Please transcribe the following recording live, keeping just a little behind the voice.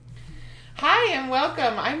Hi and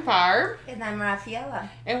welcome. I'm Barb. And I'm Rafaela.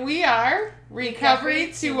 And we are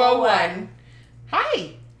Recovery 201.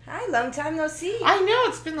 Hi. Hi, long time no see. I know,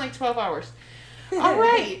 it's been like 12 hours. All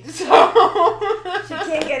right, so... She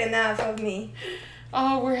can't get enough of me.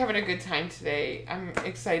 Oh, we're having a good time today. I'm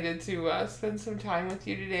excited to spend some time with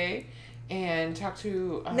you today and talk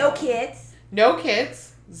to... no kids. No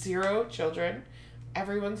kids. 0 children.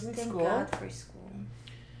 Everyone's in school. Thank God for school.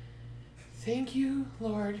 Thank you,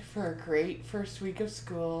 Lord, for a great first week of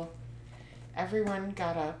school. Everyone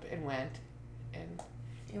got up and went, and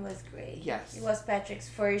it was great. Yes. It was Patrick's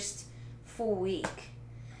first full week.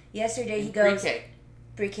 Yesterday he goes...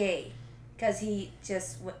 Pre-K. Because he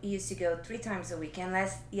just used to go 3 times a week. And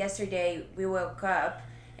yesterday we woke up,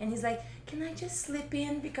 and he's like, can I just sleep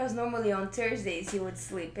in? Because normally on Thursdays he would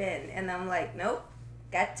sleep in. And I'm like, nope,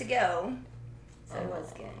 got to go. So it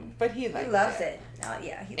was good. But he loves it. Oh,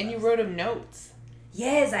 yeah, he And loves you wrote him notes.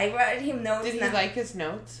 Yes, I wrote him notes. Did he like his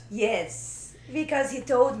notes? Yes. Because he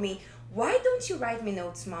told me, why don't you write me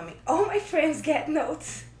notes, Mommy? All my friends get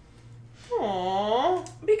notes. Aww.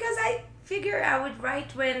 Because I figured I would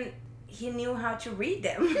write when he knew how to read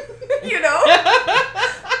them. You know?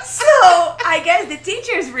 So, I guess the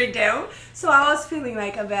teachers read them. So I was feeling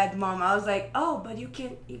like a bad mom. I was like, oh, but you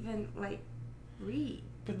can't even, read.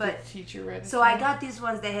 But the teacher read it. So I got these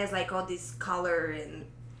ones that has all this color and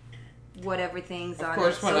whatever things on it. Of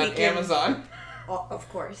course, one on Amazon. Oh, of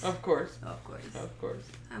course. Of course. Of course. Of course.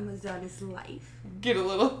 Amazon is life. Get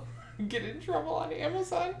in trouble on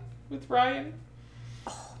Amazon with Ryan.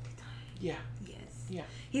 All the time. Yeah. Yes. Yeah.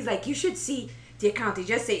 He's like, you should see the account. It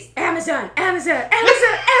just says Amazon, Amazon,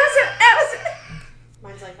 Amazon, Amazon, Amazon.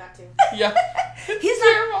 Mine's like that too. Yeah. He's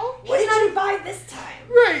terrible. What did you buy this time?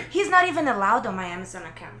 Right. He's not even allowed on my Amazon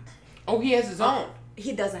account. Oh, he has his own.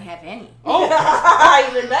 He doesn't have any. Oh.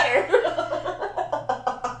 Even better.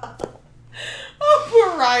 Oh,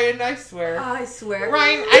 poor Ryan, I swear. I swear.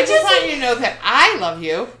 Ryan, I just want you to know that I love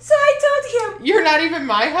you. So I told him. You're not even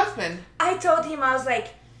my husband. I told him, I was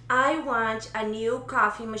like, I want a new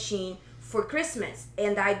coffee machine for Christmas,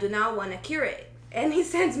 and I do not want a Keurig. And he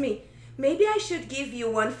sends me, maybe I should give you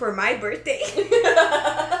one for my birthday.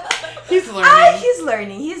 He's learning. He's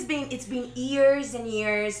learning. It's been years and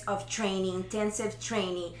years of training, intensive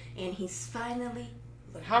training, and he's finally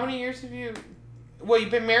learning. How many years have you... Well,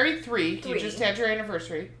 you've been married 3. 3. You just had your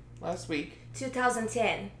anniversary last week.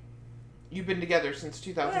 2010. You've been together since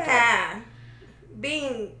 2010. Yeah.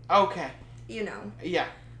 Being, Okay. Yeah.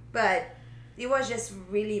 But it was just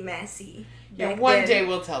really messy. Yeah, one day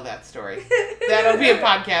we'll tell that story. That'll be a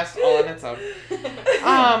podcast all on its own.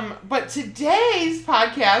 But today's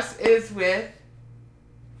podcast is with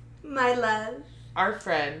my love, our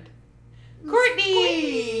friend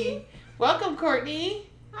Courtney. Welcome, Courtney.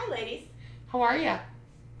 Hi, ladies. How are ya?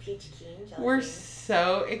 Peach keen. Jelly We're bean.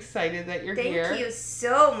 so excited that you're here. Thank you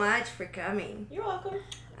so much for coming. You're welcome.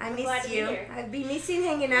 I I'm miss glad to be you. here. I've been missing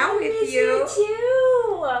hanging out with miss you.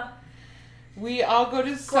 too. We all go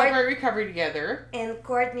to Celebrate Recovery together. And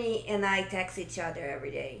Courtney and I text each other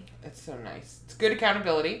every day. That's so nice. It's good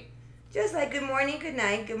accountability. Just like good morning, good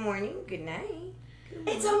night, good morning, good night.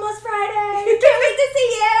 It's almost Friday. Can't wait to see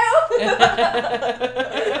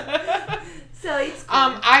you. So it's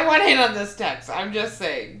cool. I want in on this text. I'm just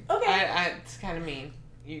saying. Okay. It's kind of mean.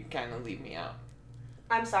 You kind of leave me out.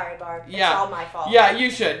 I'm sorry, Barb. It's Yeah. all my fault. Yeah,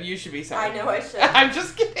 you should. You should be sorry. I know I should. I'm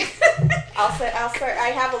just kidding. I'll start. I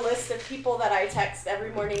have a list of people that I text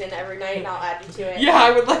every morning and every night, and I'll add you to it. Yeah,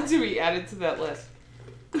 I would like to be added to that list.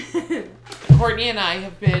 Courtney and I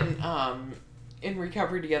have been in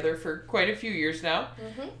recovery together for quite a few years now.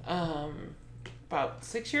 Mm-hmm. About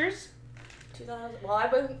 6 years. 2000. Well,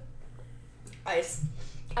 I've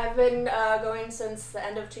been going since the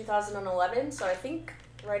end of 2011, so I think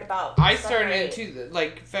right about. I started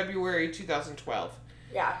in February 2012.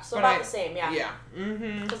 Yeah, so But about the same. Yeah. Yeah.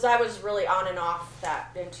 Mm-hmm. Because I was really on and off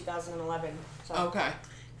that in 2011. So. Okay.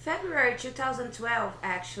 February 2012,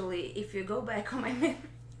 actually, if you go back on my memory.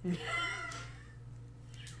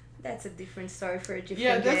 That's a different story for a different day.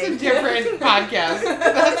 Yeah, that's a different podcast.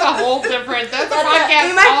 That's a whole different... That's a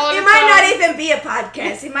podcast It all on might not its even be a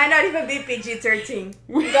podcast. It might not even be PG-13.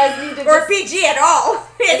 You guys need to Or PG at all.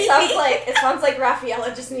 It sounds like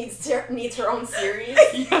Rafaela just needs her own series.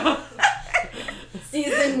 Yeah.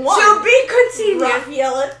 Season 1. To be continued.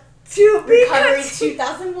 Rafaela To be Recovery continued.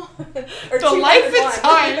 2001. Or The life and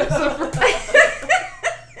 2001. times of...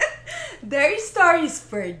 There are stories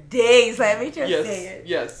for days. Let me just Yes, say it.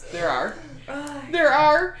 yes, there are. There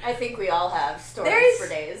are. I think we all have stories for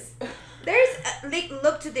days. There's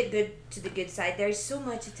look to the good side. There's so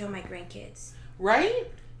much to tell my grandkids. Right?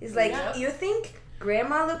 It's like Yep. you think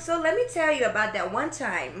Grandma looks so. Let me tell you about that one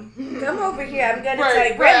time. Come over here. I'm gonna tell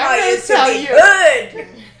you. Grandma used to be good.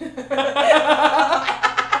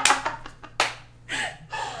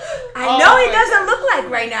 I know it doesn't look like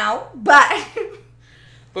right now,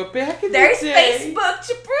 but back in there's the day, Facebook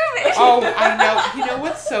to prove it. Oh, I know. You know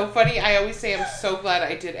what's so funny? I always say I'm so glad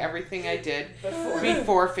I did everything I did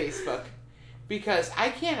before Facebook, because I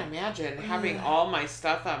can't imagine having all my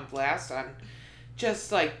stuff on blast on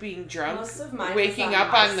just like being drunk, waking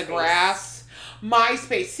up on the grass.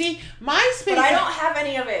 MySpace. See, MySpace. But I don't have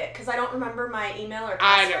any of it because I don't remember my email or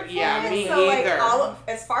password. Me so, either.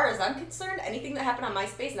 As far as I'm concerned, anything that happened on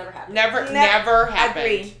MySpace never happened. Never happened.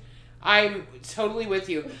 Agreed. I'm totally with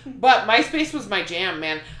you. But MySpace was my jam,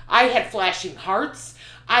 man. I had flashing hearts.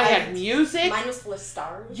 I had music. Mine was full of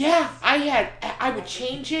stars. Yeah, I would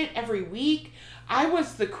change it every week. I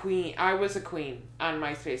was the queen. I was a queen on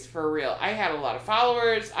MySpace for real. I had a lot of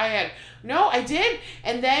followers. I did.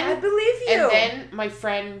 And then I believe you. And then my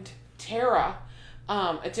friend Tara,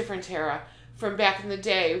 a different Tara from back in the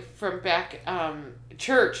day, from back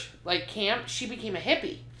church, like camp, she became a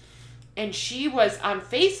hippie. And she was on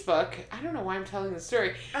Facebook. I don't know why I'm telling the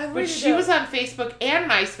story. But she was on Facebook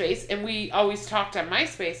and MySpace. And we always talked on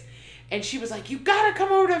MySpace. And she was like, you gotta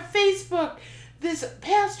come over to Facebook. This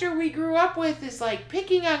pastor we grew up with is like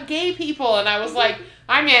picking on gay people. And I was like,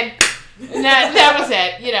 I'm in. And that was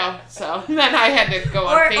it, you know. So then I had to go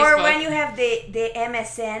on Facebook. Or when you have the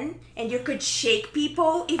MSN and you could shake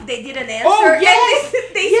people if they didn't answer. Oh, yes.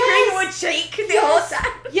 And they screen would shake the whole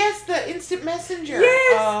time. Yes, the instant messenger.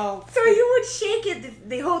 Yes. Oh. So you would shake it.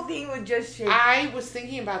 The whole thing would just shake. I was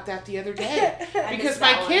thinking about that the other day. Because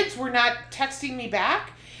my kids were not texting me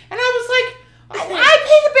back. And I was like, I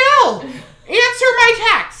pay the bill. Answer my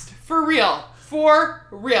text. For real. For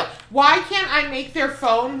real. Why can't I make their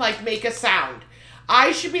phone, like, make a sound?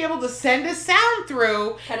 I should be able to send a sound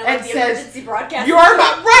through kind of like the emergency broadcast.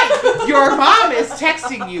 Your mom is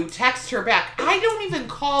texting you. Text her back. I don't even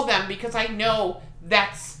call them because I know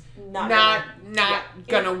that's not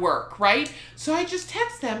gonna work, right? So I just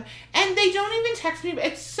text them, and they don't even text me.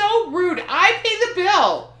 It's so rude. I pay the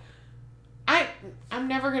bill. I'm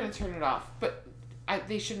never gonna turn it off, but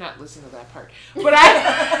they should not listen to that part. But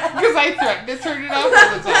because I threatened to turn it off all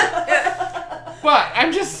the time. But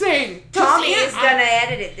I'm just saying. Tommy is gonna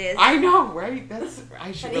edit this. I know, right?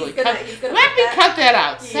 I should really cut. Let me cut that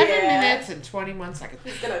out. 7 minutes and 21 seconds.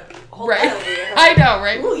 He's gonna hold that over your head. I know,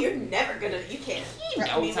 right? Ooh, you're never gonna. You can't. He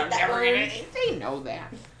knows I'm never gonna. They know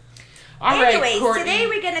that. All right, anyways, Courtney. Today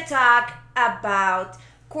we're gonna talk about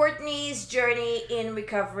Courtney's journey in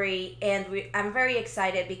recovery, and I'm very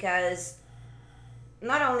excited because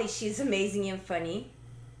not only she's amazing and funny,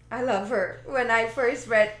 I love her. When I first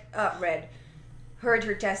heard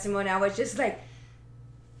her testimony, I was just like,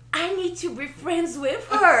 I need to be friends with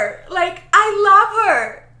her. Like, I love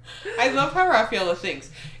her. I love how Rafaela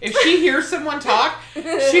thinks. If she hears someone talk,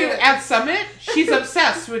 at Summit, she's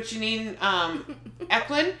obsessed with Janine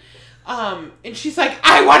Eklund. And she's like,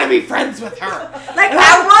 I want to be friends with her. Like,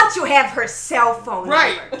 I want to have her cell phone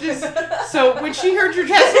right. number. So when she heard your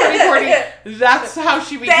testimony, Courtney, that's how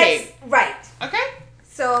she became. That's right. Okay?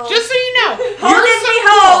 So just so you know. Hold and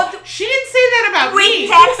behold. Cool. She didn't say that about me. We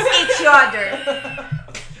text each other.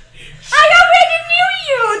 I already knew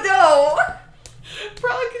you, though.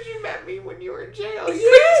 Probably because you met me when you were in jail. You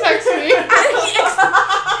couldn't text me.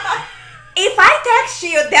 If I text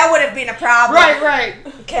you, that would have been a problem. Right.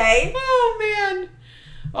 Okay. Oh, man.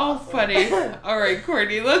 Oh, funny. All right,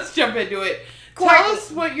 Courtney, let's jump into it. Courtney. Tell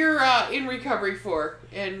us what you're in recovery for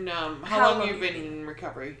and how long you've been in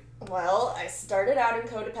recovery. Well, I started out in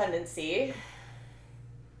codependency.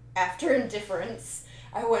 After indifference,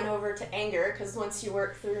 I went over to anger because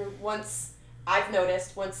once I've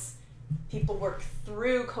noticed, once people work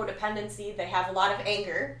through codependency, they have a lot of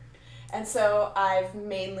anger. And so I've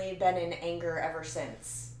mainly been in anger ever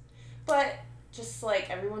since. But just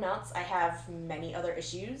like everyone else, I have many other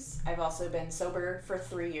issues. I've also been sober for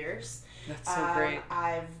 3 years. That's so great.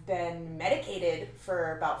 I've been medicated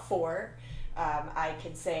for about 4. I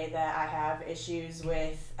could say that I have issues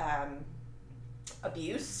with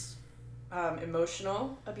abuse,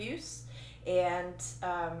 emotional abuse, and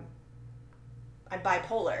I'm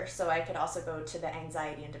bipolar, so I could also go to the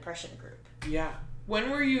anxiety and depression group. Yeah.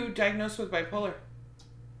 When were you diagnosed with bipolar?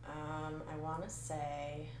 I want to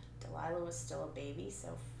say Delilah was still a baby,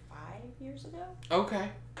 so 5 years ago. Okay.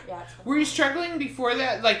 Yeah. Were you struggling before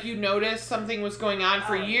that? Like you noticed something was going on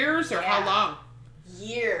for years, or how long?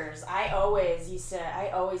 Years. I always used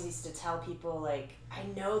to tell people, like, I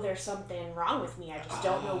know there's something wrong with me. I just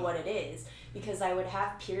don't know what it is, because I would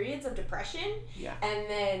have periods of depression. Yeah. And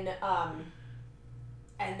then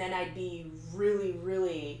and then I'd be really,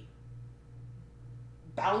 really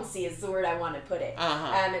bouncy is the word I want to put it.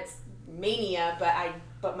 It's mania,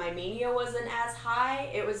 but my mania wasn't as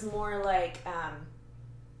high. It was more like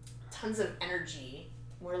tons of energy,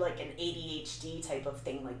 more like an ADHD type of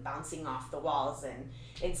thing, like bouncing off the walls, and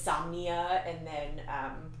insomnia, and then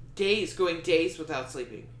going days without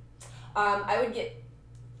sleeping. I would get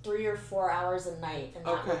 3 or 4 hours a night, and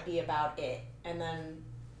that would be about it. And then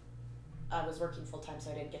I was working full time,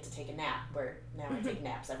 so I didn't get to take a nap. Where now I take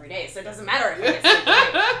naps every day, so it doesn't matter if I get sleep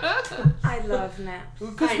at night. I love naps.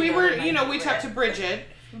 Because we talked to Bridget,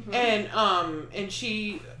 and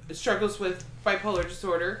she struggles with bipolar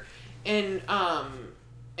disorder, and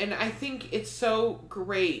I think it's so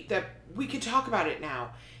great that we could talk about it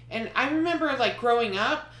now. And I remember, like, growing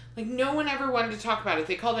up, like, no one ever wanted to talk about it.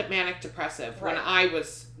 They called it manic depressive when I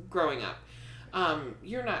was growing up.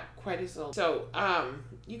 You're not quite as old. So,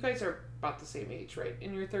 you guys are about the same age, right?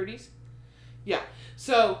 In your 30s? Yeah.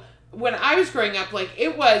 So, when I was growing up, like,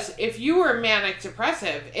 it was, if you were manic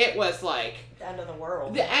depressive, it was like... the end of the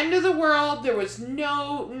world. The end of the world. There was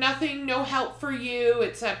no help for you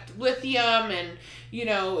except lithium and,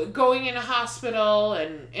 going in a hospital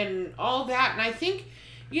and all that. And I think,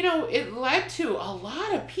 it led to a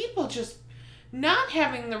lot of people just not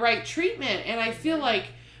having the right treatment. And I feel like,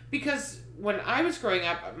 because when I was growing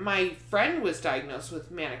up, my friend was diagnosed with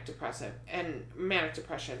manic depression, and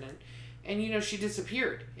she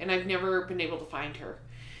disappeared, and I've never been able to find her.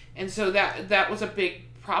 And so that was a big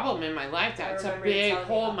problem in my life. That's a big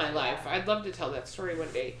hole in my life. I'd love to tell that story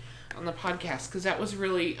one day on the podcast, because that was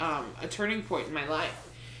really a turning point in my life.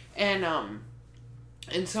 And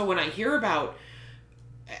so when I hear about,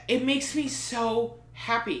 it makes me so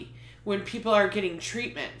happy when people are getting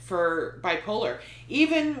treatment for bipolar,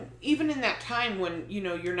 even in that time when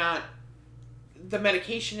you're not, the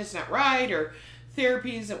medication is not right or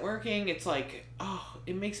therapy isn't working. It's like, oh,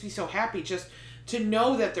 it makes me so happy just to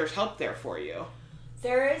know that there's help there for you.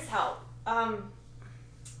 There is help.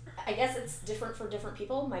 I guess it's different for different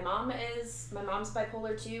people. My mom's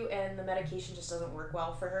bipolar too, and the medication just doesn't work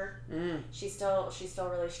well for her. She still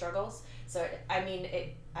really struggles. So I mean,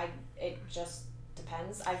 it just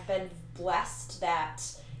depends. I've been blessed that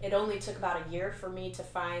it only took about a year for me to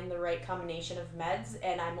find the right combination of meds,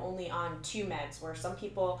 and I'm only on 2 meds, where some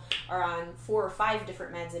people are on 4 or 5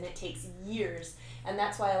 different meds, and it takes years. And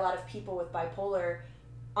that's why a lot of people with bipolar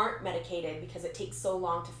aren't medicated, because it takes so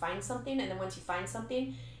long to find something, and then once you find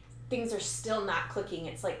something, things are still not clicking.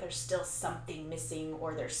 It's like there's still something missing,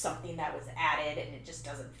 or there's something that was added and it just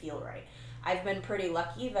doesn't feel right. I've been pretty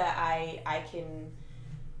lucky that I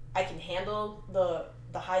can handle the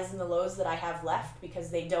highs and the lows that I have left, because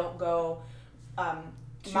they don't go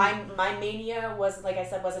my mania was, like I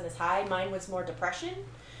said, wasn't as high. Mine was more depression.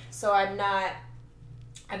 So I'm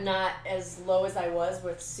not as low as I was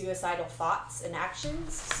with suicidal thoughts and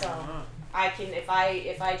actions. So I can, if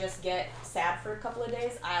I just get sad for a couple of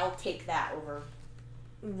days, I'll take that over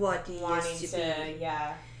what you used to be.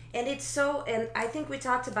 Yeah. And it's so, and I think we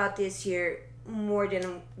talked about this here more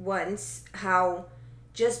than once, how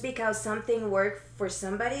just because something worked for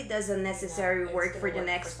somebody doesn't necessarily work for the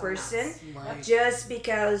next person. Right. Just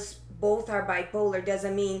because both are bipolar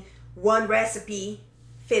doesn't mean one recipe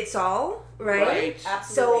fits all, right?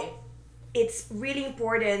 Absolutely. So it's really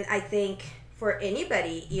important, I think, for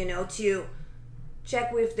anybody, to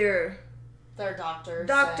check with their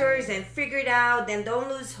doctors and figure it out. Then don't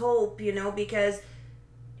lose hope, because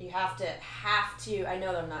you have to, I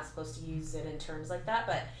know that I'm not supposed to use it in terms like that,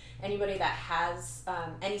 but anybody that has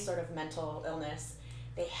any sort of mental illness,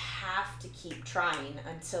 they have to keep trying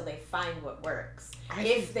until they find what works. That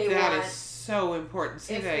is so important.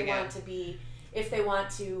 Say that again. If they want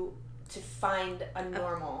to find a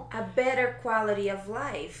normal, a better quality of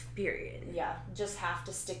life, period. Yeah, just have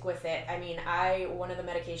to stick with it. I mean, one of the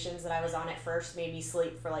medications that I was on at first made me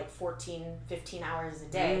sleep for like 14, 15 hours a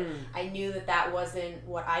day. I knew that wasn't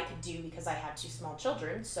what I could do because I had 2 small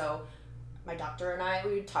children. So my doctor and I,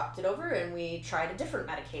 we talked it over and we tried a different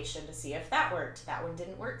medication to see if that worked. That one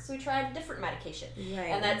didn't work, so we tried a different medication. Right.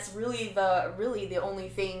 And that's really the only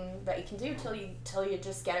thing that you can do till you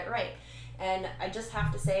just get it right. And I just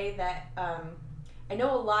have to say that I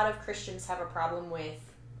know a lot of Christians have a problem with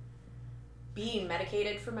being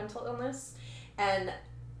medicated for mental illness, and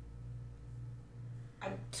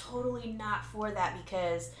I'm totally not for that,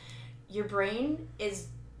 because your brain is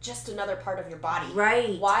just another part of your body.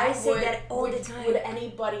 Right. Why I say that all the time. Would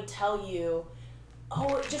anybody tell you,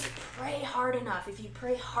 oh, just pray hard enough. If you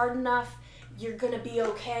pray hard enough, you're going to be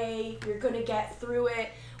okay. You're going to get through it.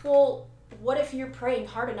 Well, what if you're praying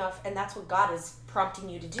hard enough and that's what God is prompting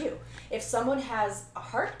you to do? If someone has a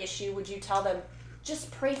heart issue, would you tell them,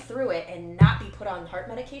 just pray through it and not be put on heart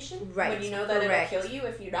medication? Right. When you know that Correct. it'll kill you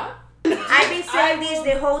if you're not? I've been saying this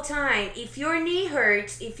the whole time. If your knee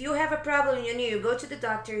hurts, if you have a problem in your knee, you go to the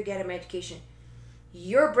doctor, you get a medication.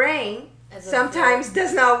 Your brain sometimes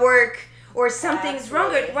does not work, or something's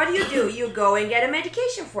wrong. What do? You go and get a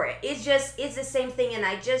medication for it. It's the same thing, and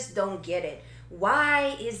I just don't get it.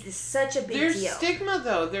 Why is this such a big deal? There's stigma,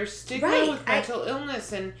 though. There's stigma with mental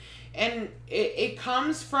illness, and it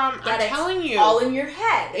comes from, I'm telling you, all in your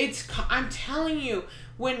head. I'm telling you,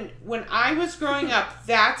 when I was growing up,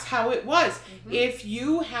 that's how it was. Mm-hmm. If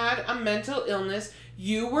you had a mental illness,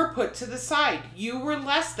 you were put to the side. You were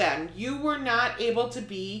less than. You were not able to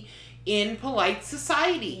be in polite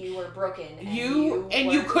society. You were broken.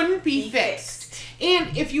 You couldn't be fixed.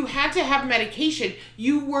 And if you had to have medication,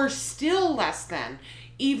 you were still less than,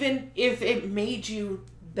 even if it made you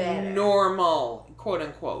better, normal, quote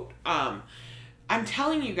unquote. I'm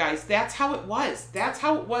telling you guys, that's how it was. That's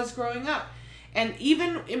how it was growing up. And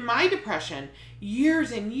even in my depression,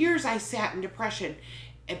 years and years I sat in depression.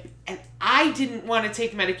 And I didn't want to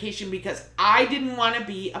take medication because I didn't want to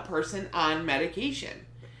be a person on medication.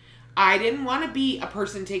 I didn't want to be a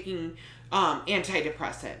person taking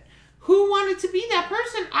antidepressant. Who wanted to be that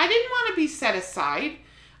person? I didn't want to be set aside.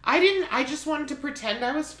 I just wanted to pretend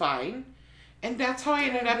I was fine. And that's how I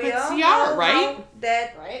ended up at CR, right?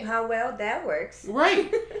 How well that works.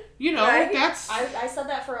 Right. You know, right? that's... I said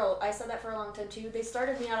that for a long time too. They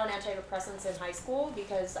started me out on antidepressants in high school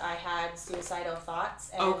because I had suicidal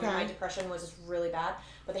thoughts and my depression was really bad.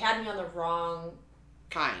 But they had me on the wrong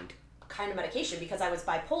kind of medication because I was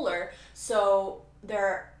bipolar. So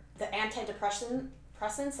the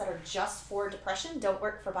antidepressants that are just for depression don't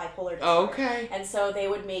work for bipolar disorder. Okay. And so they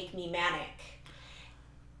would make me manic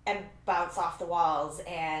and bounce off the walls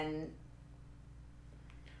and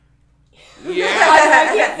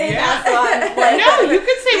I can't say that one. Like, no, you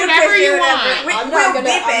can say whatever you want.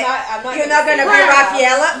 You're not gonna be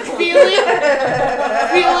Rafaela.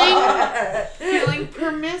 Feeling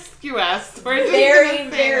promiscuous.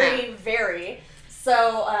 Very.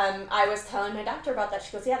 So I was telling my doctor about that.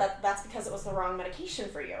 She goes, yeah, that's because it was the wrong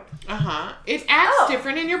medication for you. It acts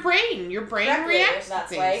different in your brain. Your brain reacts to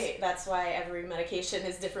things. That's why every medication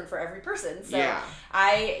is different for every person. So yeah.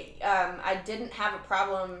 I didn't have a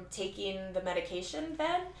problem taking the medication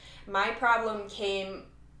then. My problem came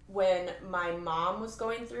when my mom was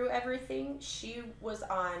going through everything. She was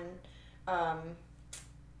on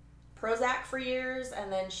Prozac for years, and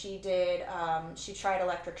then she tried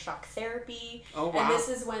electric shock therapy. Oh wow! And this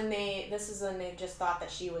is when they just thought that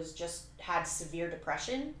she had severe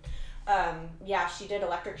depression. She did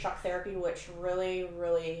electric shock therapy, which really,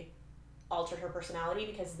 really altered her personality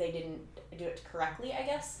because they didn't do it correctly, I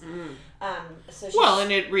guess. And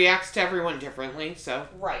it reacts to everyone differently, so.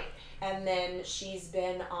 Right. And then she's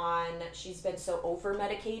been so over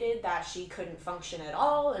medicated that she couldn't function at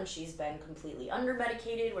all, and she's been completely under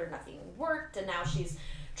medicated where nothing worked, and now she's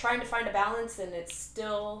trying to find a balance, and it's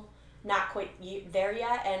still not quite there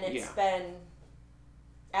yet, and it's been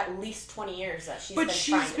at least 20 years that she's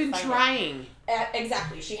been trying.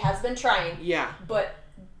 Exactly. She has been trying. Yeah. But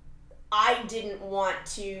I didn't want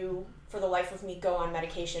to, for the life of me, go on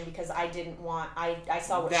medication because I didn't want, I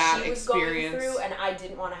saw what she was going through, and I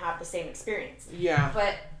didn't want to have the same experience. Yeah.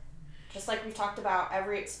 But just like we've talked about,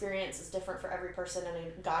 every experience is different for every person,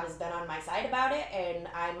 and God has been on my side about it, and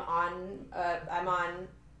I'm on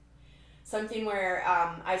something where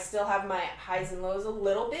I still have my highs and lows a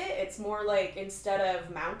little bit. It's more like, instead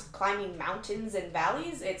of climbing mountains and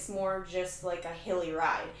valleys, it's more just like a hilly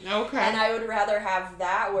ride. Okay. And I would rather have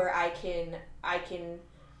that where I can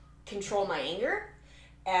control my anger,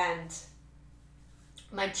 and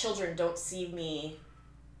my children don't see me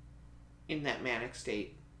in that manic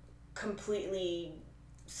state completely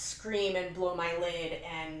scream and blow my lid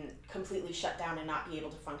and completely shut down and not be able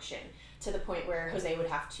to function, to the point where Jose I would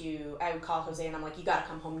call Jose and I'm like, you gotta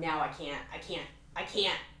come home now, I can't.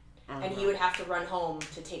 And he would have to run home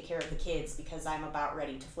to take care of the kids because I'm about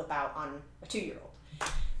ready to flip out on a 2-year-old.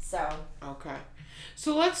 So. Okay.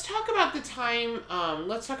 So let's talk about the time,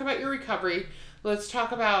 let's talk about your recovery. Let's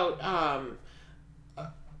talk about,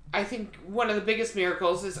 I think one of the biggest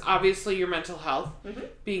miracles is obviously your mental health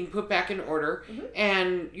being put back in order,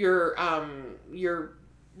 and your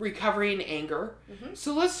recovery in anger.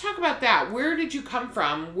 So let's talk about that. Where did you come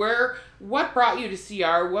from? What brought you to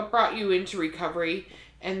CR? What brought you into recovery?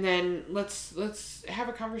 And then let's have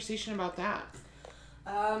a conversation about that.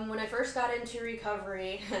 When I first got into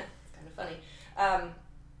recovery, it's kind of funny.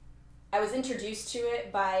 I was introduced to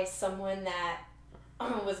it by someone that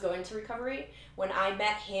was going to recovery. When I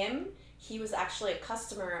met him, he was actually a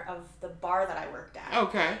customer of the bar that I worked at.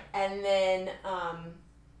 Okay. And then,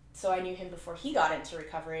 so I knew him before he got into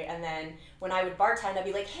recovery. And then when I would bartend, I'd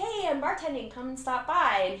be like, hey, I'm bartending, come and stop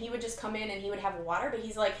by. And he would just come in and he would have water. But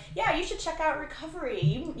he's like, yeah, you should check out recovery.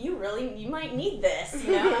 You might need this,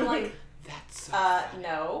 you know? And I'm like, that's so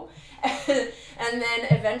no. And then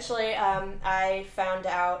eventually I found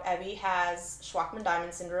out Evie has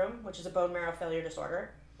Shwachman-Diamond syndrome, which is a bone marrow failure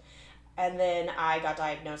disorder. And then I got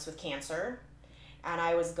diagnosed with cancer. And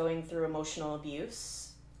I was going through emotional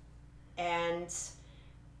abuse. And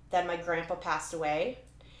then my grandpa passed away.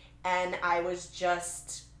 And I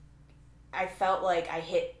felt like I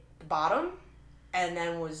hit the bottom and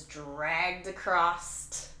then was dragged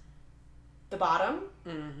across the bottom.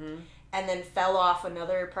 Mm-hmm. And then fell off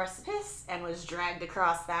another precipice and was dragged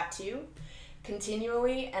across that too,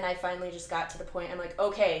 continually. And I finally just got to the point, I'm like,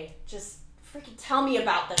 okay, just freaking tell me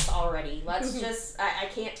about this already. Let's just, I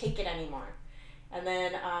can't take it anymore. And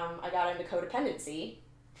then I got into codependency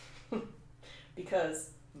because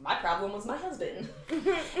my problem was my husband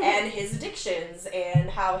and his addictions and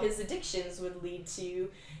how his addictions would lead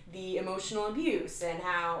to the emotional abuse and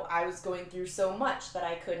how I was going through so much that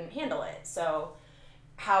I couldn't handle it. So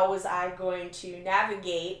how was I going to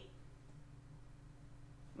navigate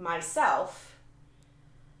myself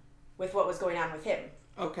with what was going on with him?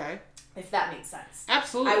 Okay. If that makes sense.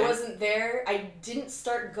 Absolutely. I wasn't there. I didn't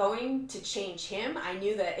start going to change him. I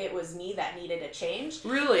knew that it was me that needed a change.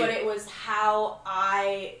 Really? But it was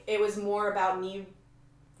it was more about me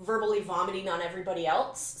verbally vomiting on everybody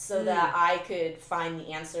else so that I could find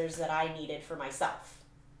the answers that I needed for myself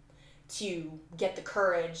to get the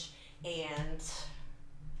courage and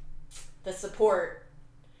the support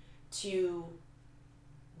to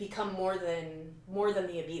become more than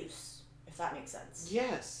the abuse, if that makes sense.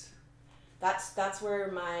 Yes. That's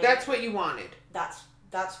where That's what you wanted.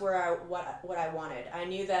 That's where what I wanted. I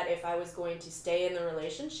knew that if I was going to stay in the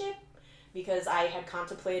relationship, because I had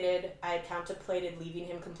contemplated leaving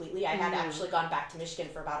him completely. I had actually gone back to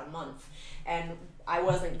Michigan for about a month, and I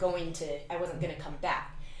wasn't going to come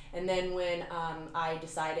back. And then when I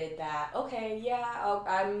decided that, okay, yeah,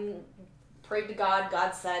 I'm prayed to God.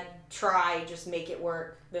 God said, try, just make it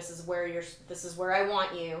work. This is where I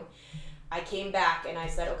want you. I came back and I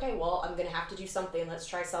said, okay, well, I'm going to have to do something. Let's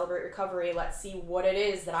try Celebrate Recovery. Let's see what it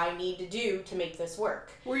is that I need to do to make this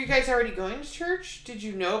work. Were you guys already going to church? Did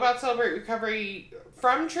you know about Celebrate Recovery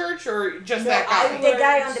from church or just that guy? The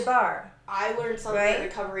guy on the bar. I learned Celebrate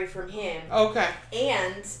Recovery from him. Okay.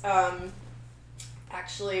 And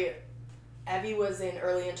actually, Evie was in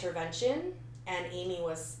early intervention and Amy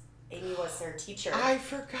was their teacher. I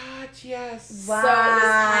forgot, yes.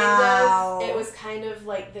 Wow. So it was kind of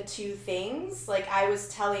like the two things. Like I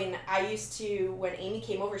used to, when Amy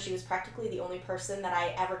came over, she was practically the only person that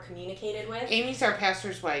I ever communicated with. Amy's our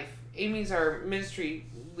pastor's wife. Amy's our ministry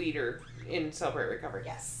leader in Celebrate Recovery.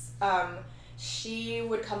 Yes. She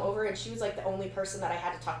would come over and she was like the only person that I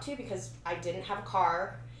had to talk to because I didn't have a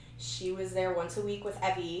car. She was there once a week with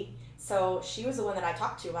Evie. So she was the one that I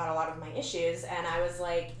talked to about a lot of my issues, and I was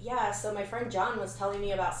like, yeah, so my friend John was telling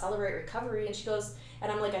me about Celebrate Recovery, and she goes,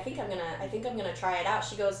 and I'm like, I think I'm gonna try it out.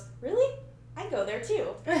 She goes, really? I go there too.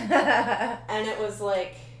 And it was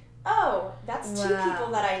like, oh, that's two people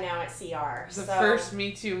that I know at CR. The first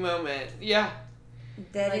Me Too moment. Yeah.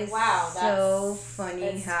 That like, is wow, so funny.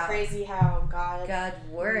 It's how crazy how God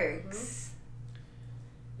works. Mm-hmm.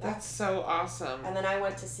 That's so awesome. And then I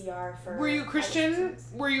went to CR for... Were you Christian?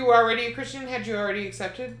 Were you already a Christian? Had you already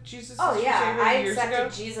accepted Jesus? Oh, yeah. I accepted ago?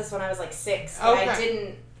 Jesus when I was like 6. But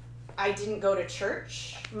I didn't go to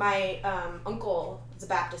church. My uncle was a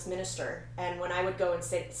Baptist minister. And when I would go and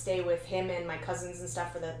stay with him and my cousins and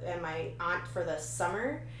stuff and my aunt for the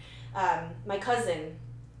summer, my cousin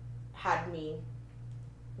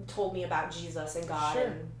told me about Jesus and God. Sure.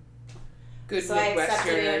 And good so Midwesterners. I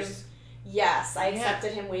accepted him. Yes, I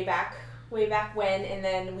accepted him way back when, and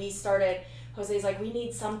then we started, Jose's like, we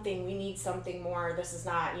need something more, this is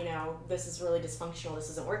not, this is really dysfunctional,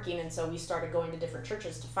 this isn't working, and so we started going to different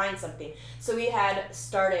churches to find something. So we had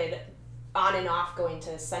started on and off going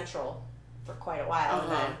to Central for quite a while,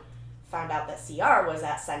 and then found out that CR was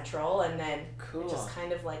at Central, and then it just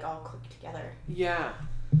kind of like all clicked together. Yeah.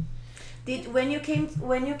 When you came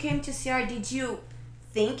to CR, did you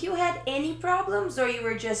think you had any problems, or you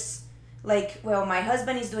were just like, well, my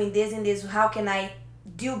husband is doing this and this, how can I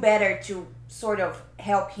do better to sort of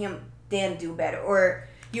help him then do better? Or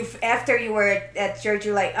after you were at church,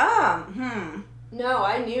 you're like, No,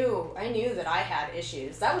 I knew that I had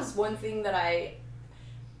issues. That was one thing that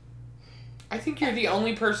I think you're the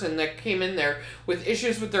only person that came in there with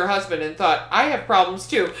issues with their husband and thought, I have problems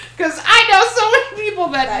too. Because I know so many people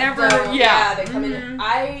that never, they come in.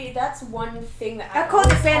 That's one thing that a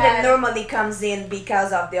codependent normally comes in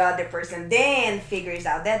because of the other person, then figures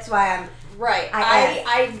out. That's why I'm... Right.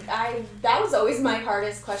 I that was always my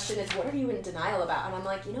hardest question is, what are you in denial about? And I'm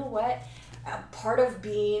like, you know what? Part of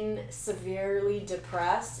being severely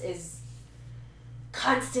depressed is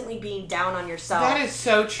constantly being down on yourself. That is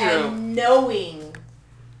so true. And knowing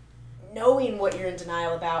what you're in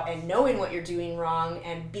denial about and knowing what you're doing wrong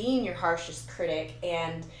and being your harshest critic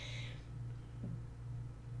and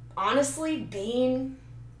honestly being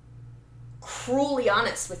cruelly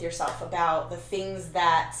honest with yourself about the things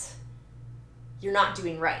that you're not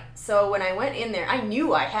doing right. So when I went in there, I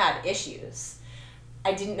knew I had issues.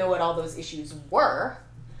 I didn't know what all those issues were.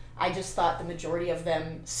 I just thought the majority of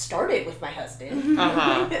them started with my husband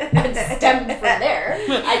and stemmed from there.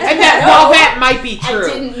 That might be true.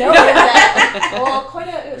 I didn't know that. Well,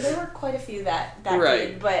 there were quite a few that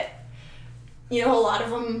did, but a lot of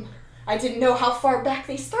them I didn't know how far back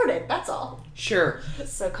they started. That's all. Sure.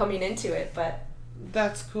 So coming into it, but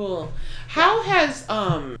that's cool. How has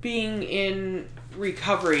being in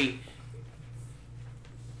recovery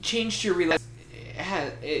changed your relationship?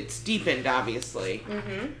 It's deepened, obviously.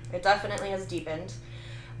 It definitely has deepened.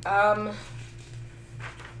 To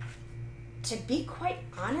be quite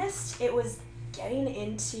honest, it was getting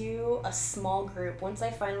into a small group. Once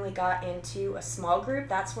I finally got into a small group,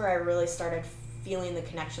 that's where I really started feeling the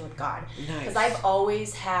connection with God. Because I've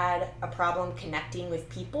always had a problem connecting with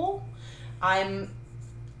people. As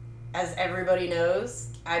everybody knows,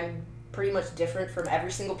 I'm pretty much different from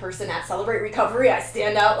every single person at Celebrate Recovery. I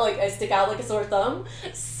stick out like a sore thumb.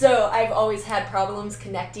 So I've always had problems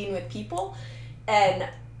connecting with people and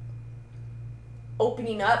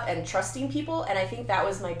opening up and trusting people. And I think that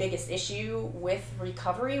was my biggest issue with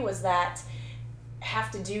recovery, was that I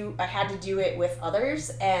had to do it with others.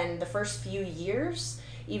 And the first few years,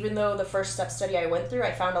 even though the first step study I went through,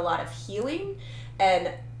 I found a lot of healing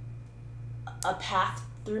and a path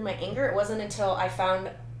through my anger. It wasn't until I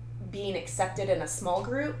found being accepted in a small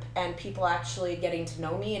group and people actually getting to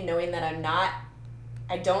know me and knowing that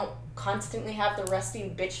I don't constantly have the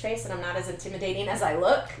resting bitch face and I'm not as intimidating as I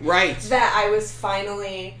look. Right. That I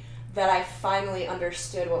finally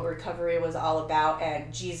understood what recovery was all about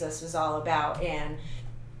and Jesus was all about, and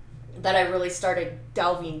that I really started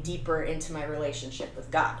delving deeper into my relationship with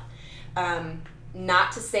God.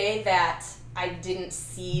 Not to say that I didn't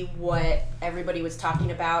see what everybody was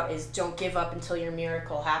talking about is don't give up until your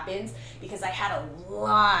miracle happens, because I had a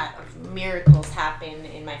lot of miracles happen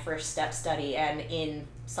in my first step study and in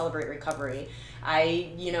Celebrate Recovery.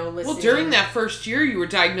 Listened. Well, during that first year, you were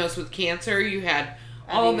diagnosed with cancer. You had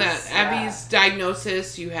all Abby's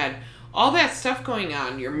diagnosis. You had all that stuff going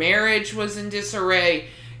on. Your marriage was in disarray.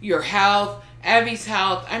 Your health, Abby's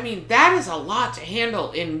health. I mean, that is a lot to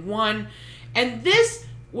handle in one. And this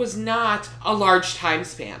was not a large time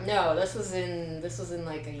span. No, this was in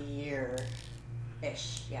like a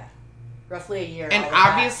year-ish, yeah. Roughly a year. And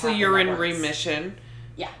obviously you're in remission.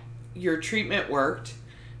 Yeah. Your treatment worked,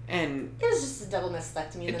 and it was just a double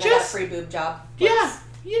mastectomy, and then I got a free boob job. Yeah,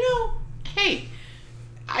 hey,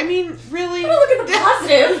 I mean, really. Look at the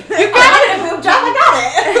positive. You got a boob job, I got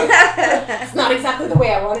it. It's not exactly the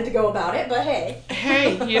way I wanted to go about it, but hey.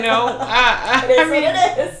 Hey, it is what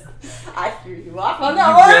it is. I threw you off on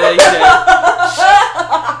that one. Really did.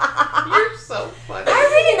 You're so funny. I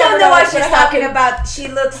really don't know what she's talking about. She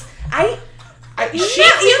looks... You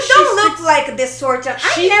don't look like this sort of...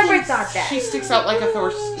 I never thought that. She sticks out like a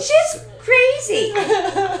Thor. She's crazy.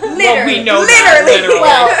 Literally. Well, we know literally.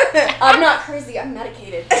 That. Well, I'm not crazy. I'm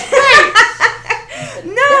medicated.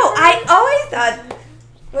 No, I always thought...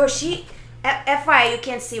 Well, she... FYI, you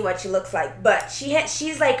can't see what she looks like, but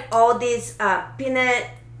she's like all these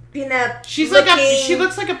pinup. She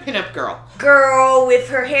looks like a pinup girl with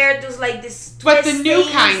her hair does like this. But the new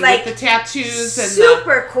kind, like with the tattoos and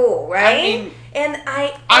super cool, right? I mean, and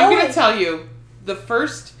I'm gonna tell you the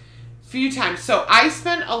first few times. So I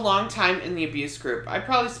spent a long time in the abuse group. I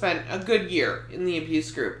probably spent a good year in the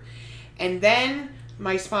abuse group, and then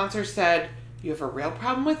my sponsor said, you have a real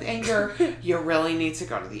problem with anger. You really need to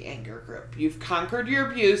go to the anger group. You've conquered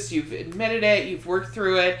your abuse. You've admitted it. You've worked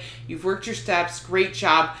through it. You've worked your steps. Great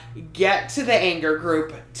job. Get to the anger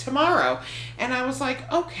group tomorrow. And I was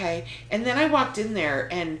like, okay. And then I walked in there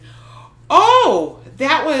and,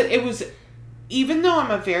 it was, even though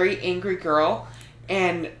I'm a very angry girl,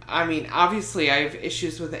 and I mean, obviously I have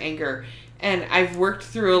issues with anger, and I've worked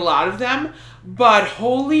through a lot of them, but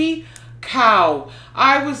holy cow,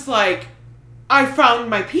 I was like, I found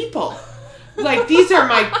my people. Like, these are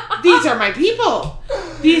my people.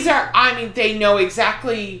 They know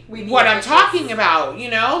exactly what I'm talking about, you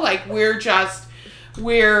know? Like, we're this,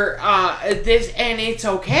 and it's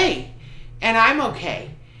okay. And I'm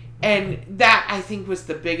okay. And that, I think, was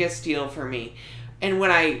the biggest deal for me. And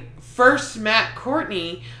when I first met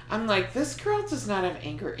Courtney, I'm like, this girl does not have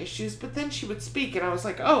anger issues. But then she would speak, and I was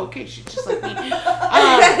like, oh, okay, she's just like me.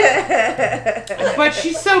 But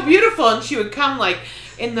she's so beautiful, and she would come, like,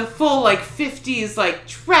 in the full, like, 50s, like,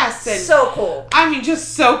 dress. And so cool. I mean,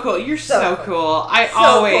 just so cool. You're so cool. I so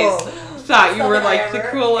always cool. thought you were, like, the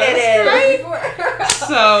coolest. It is. Right?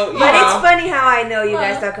 So, but it's funny how I know you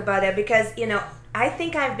guys talk about that because, you know, I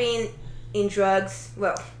think I've been in drugs,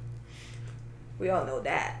 well, we all know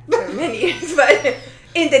that for many years, but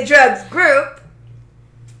in the drugs group,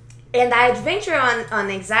 and I adventure on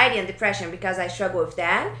anxiety and depression because I struggle with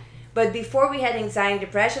that. But before we had anxiety and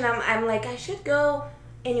depression, I'm like, I should go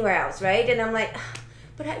anywhere else, right? And I'm like,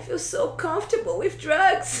 but I feel so comfortable with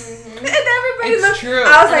drugs. Mm-hmm. And everybody looks. True.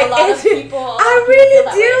 I was and like, a lot of people, I really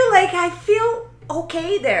do. Like, I feel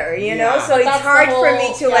okay there, you know? So it's hard for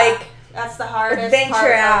me to, like, that's the hardest adventure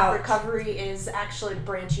part out. of recovery is actually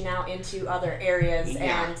branching out into other areas.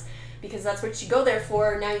 Yeah. And because that's what you go there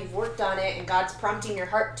for. Now you've worked on it and God's prompting your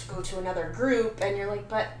heart to go to another group and you're like,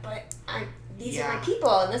 but these are my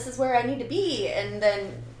people and this is where I need to be. And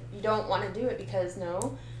then you don't want to do it because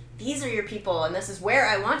no, these are your people and this is where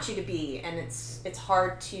I want you to be. And it's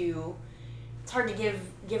hard to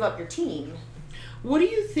give up your team. What do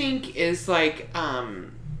you think is like,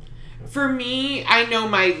 for me, I know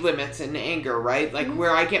my limits in anger, right? Like where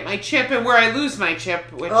I get my chip and where I lose my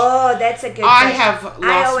chip, which that's a good I question. have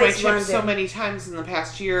lost my chip wondered. so many times in the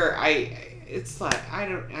past year. It's like I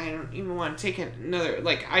don't even want to take another.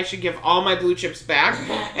 Like I should give all my blue chips back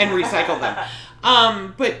and recycle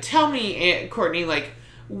them. But tell me, Courtney, like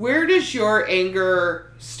where does your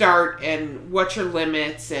anger start and what's your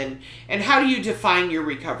limits and how do you define your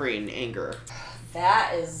recovery in anger?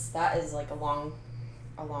 That is like a long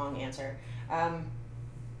answer.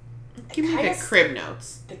 Give me the crib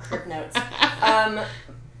notes. The crib notes.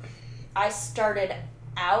 I started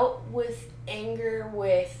out with anger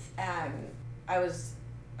with, I was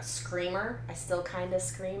a screamer. I still kind of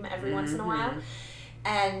scream every once in a while.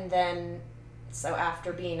 And then, so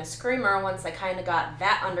after being a screamer, once I kind of got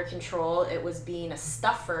that under control, it was being a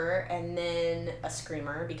stuffer and then a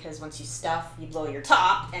screamer because once you stuff, you blow your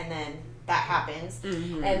top and then that happens.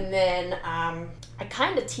 Mm-hmm. And then I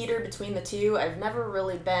kind of teeter between the two. I've never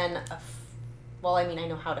really been I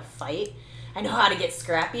know how to fight. I know how to get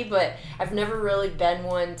scrappy, but I've never really been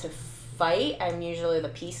one to fight. I'm usually the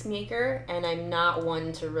peacemaker, and I'm not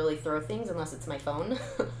one to really throw things unless it's my phone.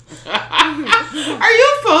 Are you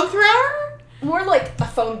a phone thrower? More like a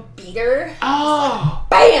phone beater. Oh.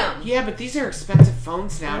 Like, bam! Yeah, but these are expensive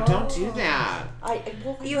phones now. Don't do that.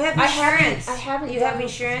 You have insurance. I haven't. You have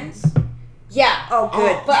insurance? Yeah. Oh,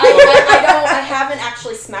 good. But I haven't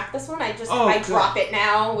actually smacked this one. I drop it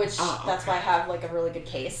now, which that's why I have like a really good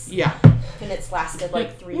case. Yeah. And it's lasted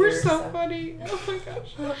like 3 We're years. We're so funny. Oh my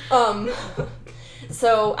gosh.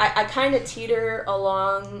 So I kind of teeter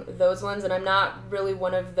along those ones, and I'm not really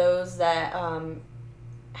one of those that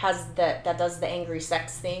that does the angry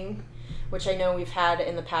sex thing, which I know we've had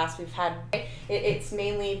in the past. It's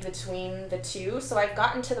mainly between the two. So I've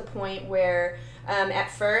gotten to the point where at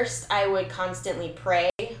first I would constantly pray,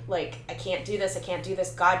 like, I can't do this,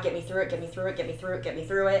 God, get me through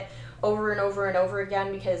it, over and over and over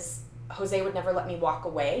again, because Jose would never let me walk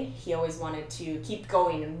away. He always wanted to keep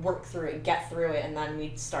going and work through it, get through it, and then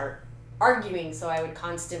we'd start arguing, so I would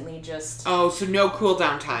constantly just... Oh, so no cool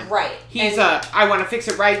down time. Right. He's I want to fix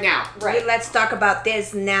it right now. Right. Let's talk about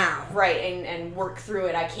this now. Right, and work through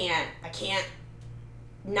it. I can't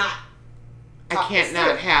not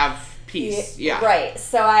have peace. Yeah. Right.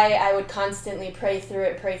 So I would constantly pray through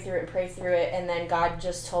it, and then God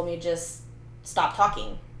just told me just stop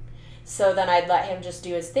talking. So then I'd let him just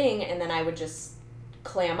do his thing, and then I would just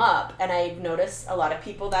clam up. And I notice a lot of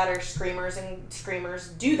people that are screamers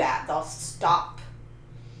do that. They'll stop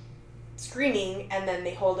screaming, and then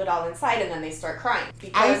they hold it all inside, and then they start crying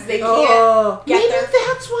because they can't get maybe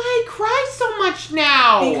that's why I cry so much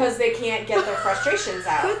now. Because they can't get their frustrations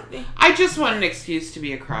out. I just want an excuse to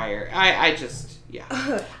be a crier. I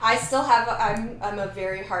still have I'm a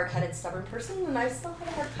very hard-headed, stubborn person, and I still have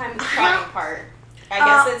a hard time with the crying part. I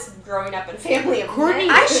guess it's growing up in a family of Courtney,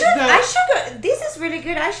 men. I should go. This is really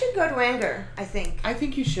good. I should go to anger, I think. I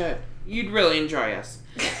think you should. You'd really enjoy us.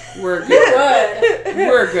 We're good.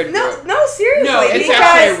 We're a good group. No, seriously. No, it's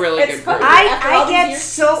actually a really good group. I get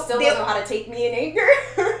still don't know how to take me in anger.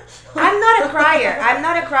 I'm not a crier. I'm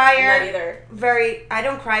not a crier. Not either. I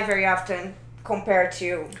don't cry very often compared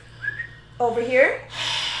to over here.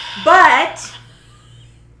 But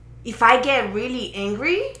if I get really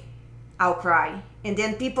angry, I'll cry. And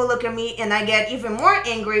then people look at me and I get even more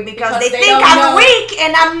angry because they think I'm weak,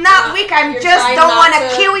 and I'm not weak. I just don't want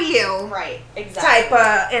to kill you. Right, exactly.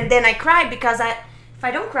 And then I cry because if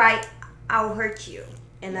I don't cry, I'll hurt you.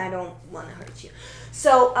 And I don't want to hurt you.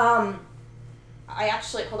 So, I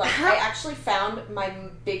actually found my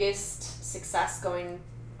biggest success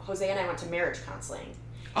Jose and I went to marriage counseling.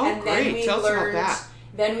 Oh, and great. Then Tell us about that.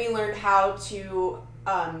 Then we learned how to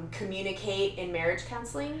communicate in marriage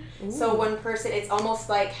counseling. Ooh. So one person, it's almost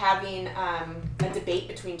like having a debate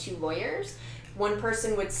between two lawyers. One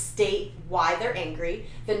person would state why they're angry.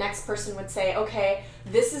 The next person would say, okay,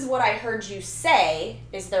 this is what I heard you say.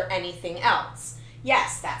 Is there anything else?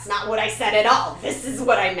 Yes, that's not what I said at all. This is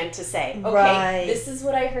what I meant to say. Okay, right. This is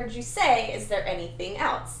what I heard you say. Is there anything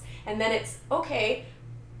else? And then it's, okay,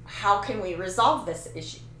 how can we resolve this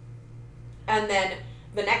issue? And then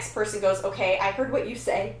the next person goes, okay, I heard what you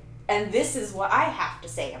say, and this is what I have to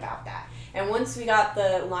say about that. And once we got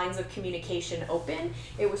the lines of communication open,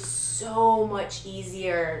 it was so much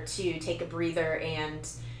easier to take a breather and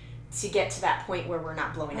to get to that point where we're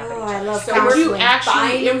not blowing up at each other. I love so counseling. You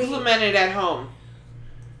actually implement it at home?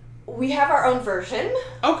 We have our own version.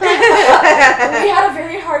 Okay. We had a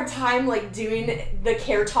very hard time doing the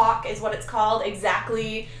care talk is what it's called,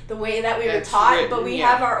 exactly the way that we were taught, written, but we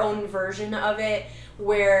have our own version of it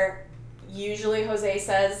where usually Jose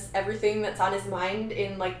says everything that's on his mind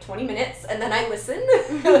in 20 minutes, and then I listen.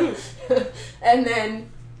 And then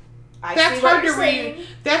that's hard to read.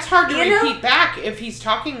 That's hard to repeat back if he's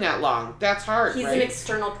talking that long. That's hard. He's an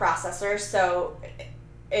external processor, so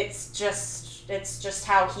it's just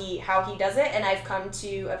how he does it, and I've come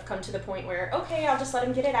to the point where, okay, I'll just let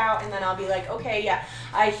him get it out, and then I'll be like, okay, yeah,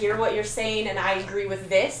 I hear what you're saying and I agree with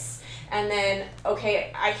this, and then,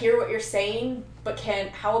 okay, I hear what you're saying, but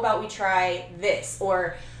how about we try this?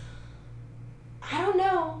 Or I don't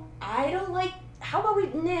know, how about we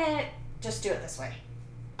just do it this way?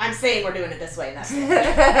 I'm saying we're doing it this way, and that's it. And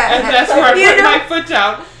that's where I put my foot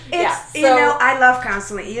down. I love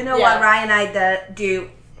counseling. You know what Ryan and I do?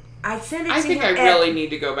 I send it to him. I think I really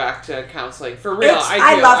need to go back to counseling. For real.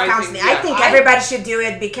 I love counseling. I think everybody should do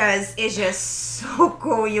it because it's just so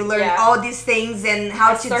cool. You learn all these things and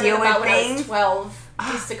how to deal with things. When I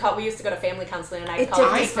was 12. We used to go to family counseling, and it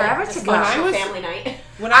took me forever to go. Family night.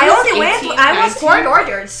 When I was court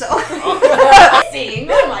ordered, so.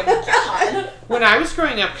 Oh my God. When I was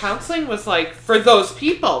growing up, counseling was for those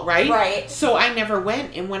people, right? Right. So I never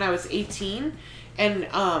went, and when I was 18, and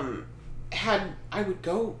I would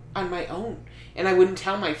go on my own, and I wouldn't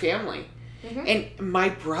tell my family. Mm-hmm. And my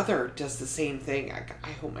brother does the same thing.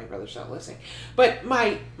 I hope my brother's not listening, but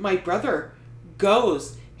my brother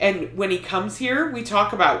goes. And when he comes here, we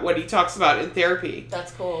talk about what he talks about in therapy.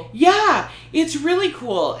 That's cool. Yeah, it's really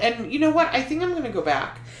cool. And you know what? I think I'm going to go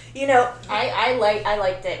back. I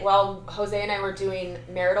liked it. While Jose and I were doing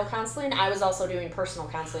marital counseling, I was also doing personal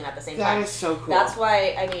counseling at the same time. That is so cool. That's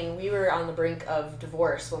why, we were on the brink of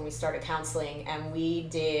divorce when we started counseling, and we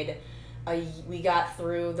got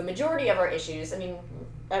through the majority of our issues.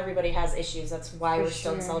 Everybody has issues. That's why we're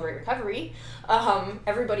still in Celebrate Recovery.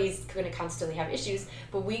 Everybody's going to constantly have issues,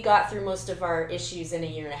 but we got through most of our issues in a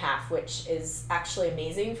year and a half, which is actually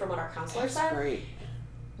amazing from what our counselor said. Great.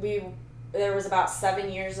 There was about 7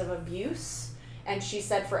 years of abuse, and she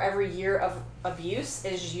said for every year of abuse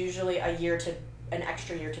is usually an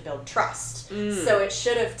extra year to build trust. So it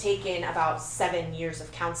should have taken about 7 years of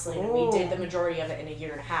counseling, and we did the majority of it in a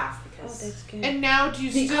year and a half. That's good. And now do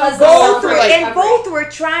you still both were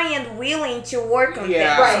trying and willing to work on things.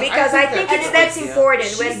 Right. Because I think that's important.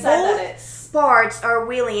 When both parts are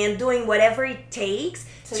willing and doing whatever it takes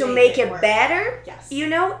to make it better,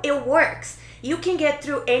 it works. You can get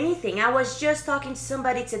through anything. I was just talking to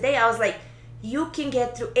somebody today. I was like, you can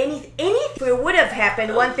get through anything. If it would have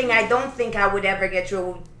happened, one thing I don't think I would ever get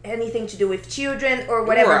through, anything to do with children or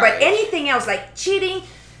whatever, but anything else like cheating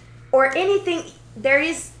or anything, there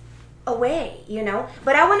is a way,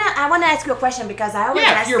 But I wanna ask you a question because I always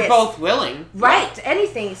ask if you're both willing. Right,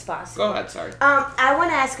 anything is possible. Go ahead, sorry. I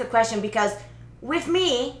wanna ask a question because with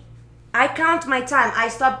me, I count my time. I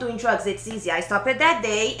stop doing drugs. It's easy. I stop it that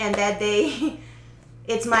day, and that day,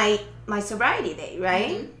 it's my sobriety day,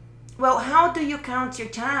 right? Mm-hmm. Well, how do you count your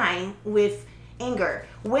time with anger?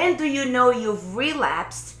 When do you know you've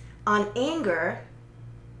relapsed on anger?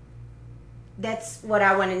 That's what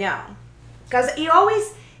I want to know. Because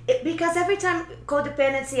Because every time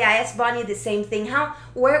codependency, I ask Bonnie the same thing.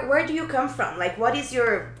 Where do you come from? Like, what's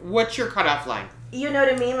your cutoff line? You know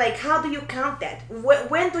what I mean? Like, how do you count that?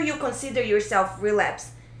 When do you consider yourself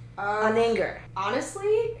relapse on anger?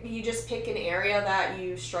 Honestly, you just pick an area that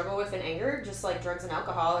you struggle with in anger, just like drugs and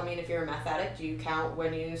alcohol. I mean, if you're a meth addict, you count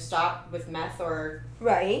when you stop with meth or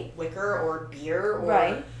liquor or beer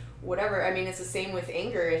or whatever. I mean, it's the same with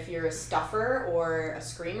anger. If you're a stuffer or a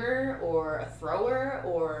screamer or a thrower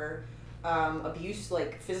or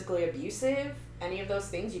physically abusive, any of those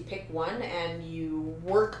things, you pick one and you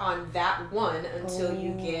work on that one until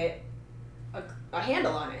you get a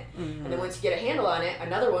handle on it. Mm-hmm. And then once you get a handle on it,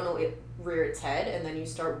 another one will rear its head, and then you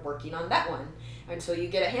start working on that one until you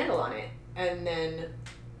get a handle on it. And then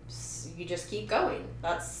you just keep going.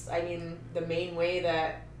 That's, the main way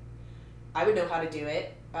that I would know how to do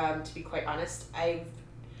it, to be quite honest. I've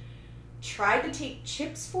tried to take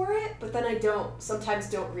chips for it, but then I sometimes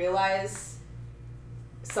don't realize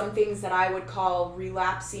some things that I would call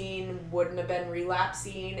relapsing wouldn't have been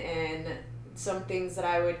relapsing, and some things that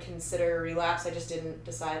I would consider relapse, I just didn't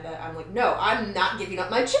decide that. I'm like, no, I'm not giving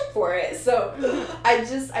up my chip for it. So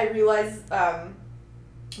I realized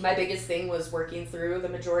my biggest thing was working through the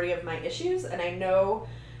majority of my issues, and I know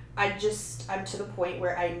I'm to the point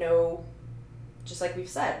where I know, just like we've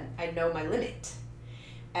said, I know my limit.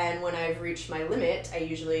 And when I've reached my limit, I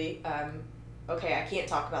usually, okay, I can't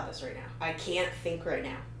talk about this right now. I can't think right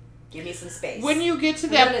now. Give me some space. When you get to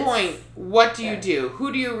that point, what do you do?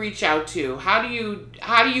 Who do you reach out to? How do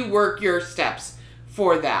you work your steps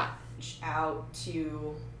for that? Reach out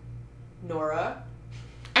to Nora.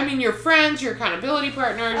 I mean, your friends, your accountability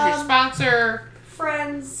partners, your sponsor.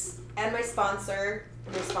 Friends and my sponsor.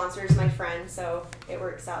 My sponsor is my friend, so it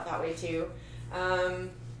works out that way too.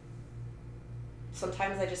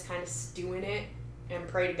 Sometimes I just kind of stew in it and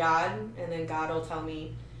pray to God, and then God will tell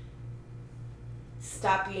me,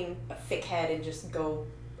 stop being a thick head and just go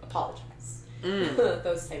apologize.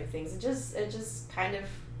 Those type of things. It just kind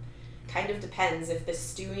of depends. If the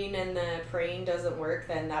stewing and the praying doesn't work,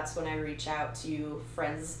 then that's when I reach out to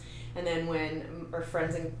friends, and then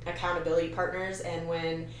friends and accountability partners, and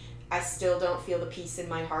when I still don't feel the peace in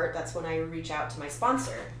my heart, that's when I reach out to my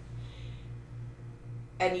sponsor.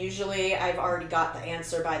 And usually I've already got the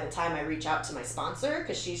answer by the time I reach out to my sponsor,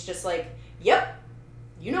 because she's just like, yep,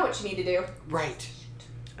 you know what you need to do. Right.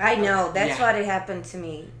 I know. That's what happened to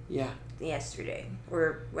me yesterday,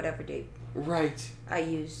 or whatever day. Right. I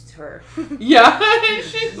used her. Yeah.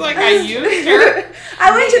 She's like, I used her.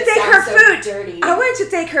 I went to take her food. Dirty. I went to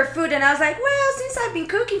take her food, and I was like, well, since I've been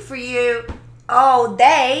cooking for you all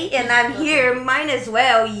day, and I'm here, might as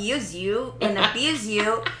well use you and abuse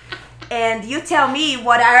you. And you tell me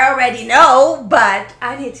what I already know, but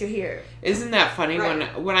I need to hear. Isn't that funny?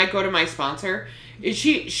 When I go to my sponsor,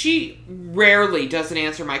 she rarely doesn't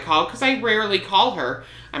answer my call, because I rarely call her.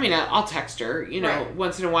 I mean, I'll text her,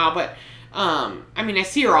 once in a while, but I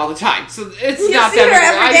see her all the time, so it's not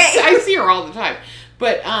that I see her all the time.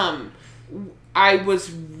 But I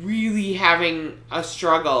was really having a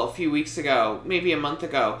struggle a few weeks ago, maybe a month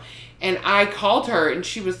ago. And I called her, and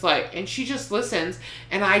she was like, and she just listens,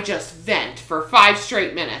 and I just vent for 5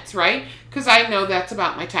 straight minutes, right? Because I know that's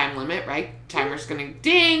about my time limit, right? Timer's gonna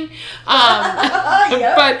ding.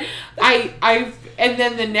 Yep. But and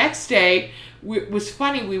then the next day, it was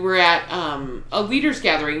funny. We were at a leaders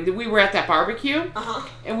gathering. We were at that barbecue,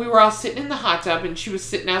 and we were all sitting in the hot tub, and she was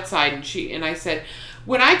sitting outside, and I said,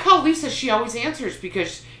 when I call Lisa, she always answers,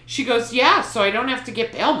 because she goes, yeah, so I don't have to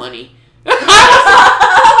get bail money.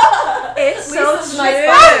 It's so true.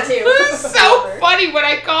 It's so funny when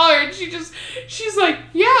I call her, and she's like,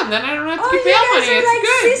 yeah, and then I don't have to get bail money.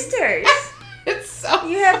 It's good. Sisters. It's so.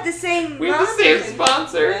 You have the same. We have the same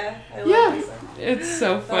sponsor. Yeah, I love Lisa. It's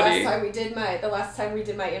so funny. The last time we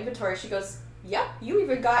did my inventory, she goes, "Yep, you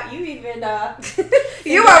even you already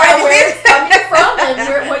where it's coming from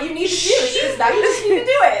and what you need to do." She goes, "Now you just need to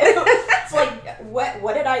do it." It's like,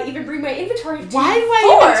 what did I even bring my inventory to? Why do I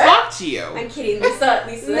even talk to you? I'm kidding, Lisa.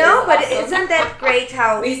 No, but awesome. Isn't that great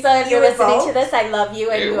how Lisa, if you're listening to this, I love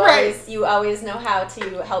you, and you right. always know how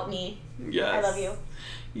to help me. Yes. I love you.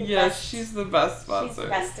 Yes, she's the best sponsor. She's the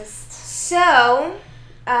bestest. So,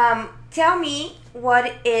 tell me,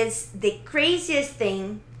 what is the craziest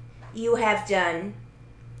thing you have done,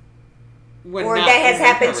 or that has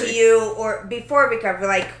happened to you, or before recovery,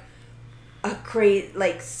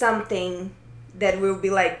 like something that will be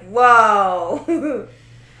like, whoa. Oh,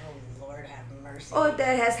 Lord have mercy. Oh,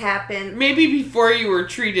 that has happened. Maybe before you were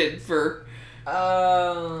treated for.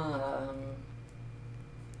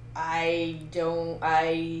 I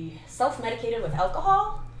self-medicated with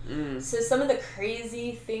alcohol. So some of the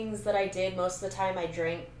crazy things that I did, most of the time I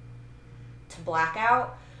drank to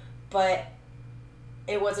blackout, but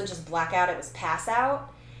it wasn't just blackout, it was pass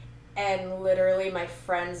out. And literally my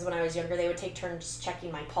friends, when I was younger, they would take turns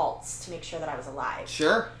checking my pulse to make sure that I was alive.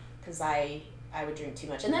 Sure. Because I would drink too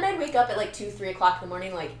much. And then I'd wake up at like 2, 3 o'clock in the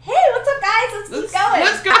morning like, hey, what's up, guys? Let's keep going.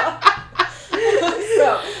 Let's go.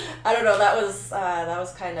 So, I don't know. That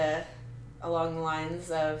was kind of along the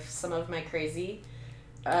lines of some of my crazy.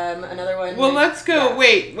 Another one. Well, let's go.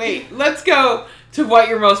 Yeah. Wait. Let's go to what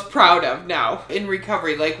you're most proud of now in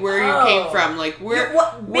recovery. Like where you came from. Like where.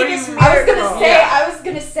 What biggest miracle? I was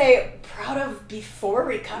gonna say proud of before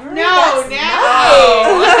recovery. No. Anything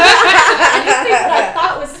that I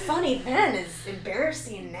thought was funny then is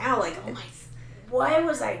embarrassing now. Like, oh my. Why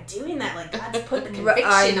was I doing that? Like, God's put the conviction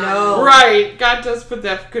I know. on me. Right. God does put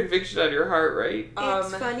that conviction on your heart, right?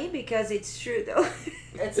 It's funny because it's true, though.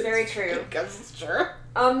 It's very true. Because it's true.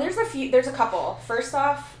 There's a couple. First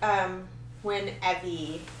off, when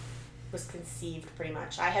Evie was conceived, pretty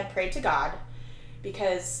much, I had prayed to God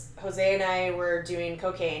because Jose and I were doing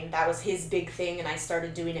cocaine. That was his big thing, and I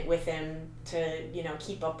started doing it with him to,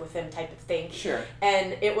 keep up with him type of thing. Sure.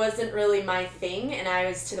 And it wasn't really my thing, and I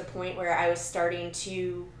was to the point where I was starting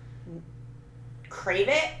to crave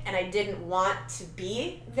it, and I didn't want to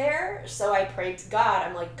be there, so I prayed to God.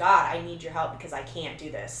 I'm like, God, I need your help because I can't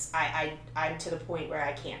do this. I'm to the point where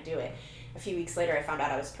I can't do it. A few weeks later, I found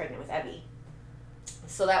out I was pregnant with Evie.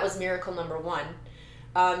 So that was miracle number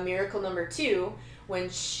 1. Miracle number 2, when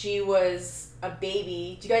she was a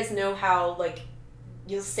baby, do you guys know how, like,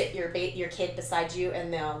 you'll sit your kid beside you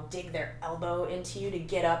and they'll dig their elbow into you to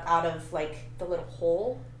get up out of, like, the little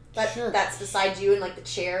hole that's beside you in, like, the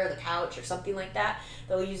chair or the couch or something like that?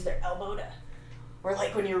 They'll use their elbow to, or,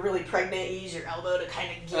 like, when you're really pregnant, you use your elbow to kind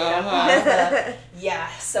of get up out of the, yeah.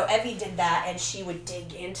 So Evie did that, and she would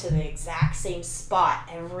dig into the exact same spot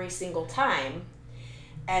every single time,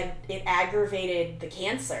 and it aggravated the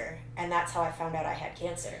cancer, and that's how I found out I had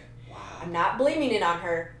cancer. Wow. I'm not blaming it on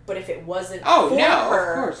her, but if it wasn't for of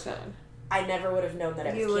her, course not. I never would have known that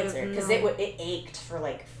it was cancer, because it ached for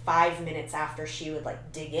like 5 minutes after she would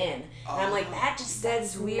like dig in, and I'm like,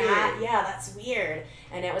 that's weird. That's weird,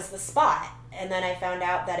 and it was the spot, and then I found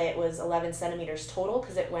out that it was 11 centimeters total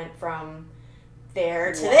because it went from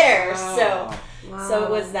there to there. So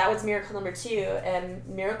that was miracle number 2, and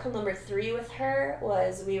miracle number 3 with her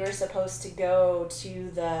was we were supposed to go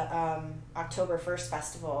to the October 1st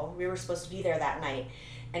festival. We were supposed to be there that night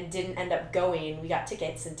and didn't end up going. We got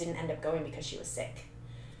tickets and didn't end up going because she was sick.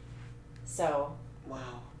 So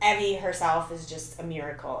Evie herself is just a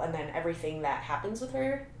miracle, and then everything that happens with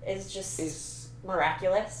her is just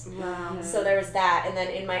miraculous. Wow. So there was that, and then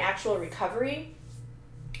in my actual recovery,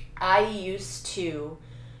 I used to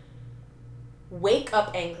wake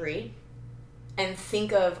up angry and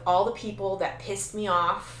think of all the people that pissed me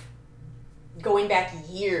off going back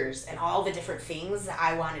years and all the different things that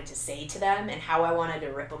I wanted to say to them and how I wanted to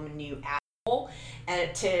rip them a new asshole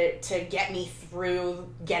and to get me through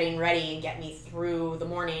getting ready and get me through the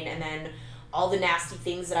morning, and then all the nasty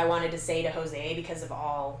things that I wanted to say to Jose because of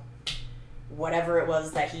all whatever it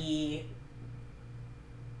was that he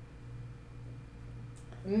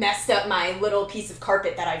messed up my little piece of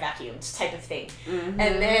carpet that I vacuumed type of thing. Mm-hmm.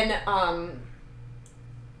 And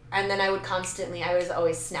then I was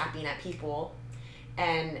always snapping at people,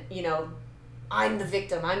 and I'm the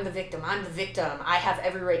victim. I have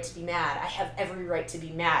every right to be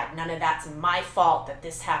mad. None of that's my fault that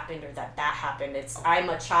this happened or that happened.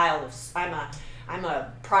 I'm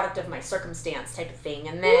a product of my circumstance type of thing.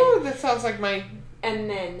 And then ooh, that sounds like my.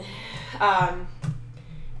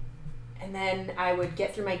 And then I would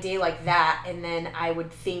get through my day like that, and then I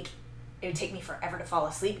would think it would take me forever to fall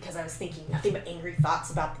asleep because I was thinking nothing but angry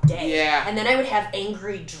thoughts about the day. Yeah. And then I would have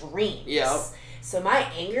angry dreams. Yep. So my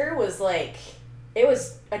anger was like, it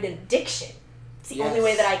was an addiction. It's the only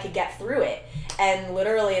way that I could get through it. And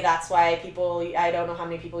literally that's why I don't know how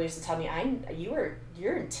many people used to tell me, you're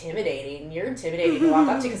intimidating. You're intimidating to walk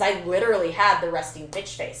up to, because I literally had the resting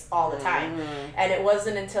bitch face all the time. Mm-hmm. And it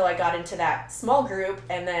wasn't until I got into that small group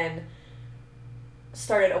and then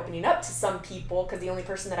started opening up to some people, because the only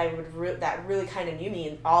person that that really kind of knew me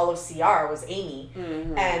in all of CR was Amy.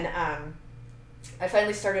 Mm-hmm. And I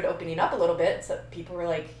finally started opening up a little bit, so people were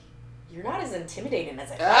like, you're not as intimidating as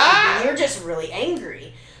I thought. You're just really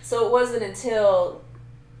angry. So it wasn't until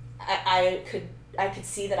I could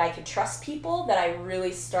see that I could trust people that I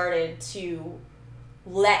really started to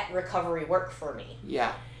let recovery work for me.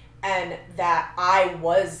 Yeah. And that I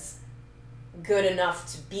was good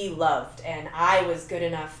enough to be loved, and I was good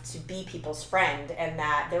enough to be people's friend, and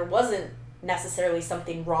that there wasn't necessarily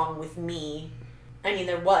something wrong with me. I mean,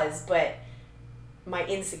 there was, but my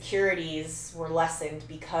insecurities were lessened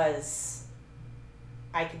because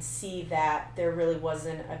I could see that there really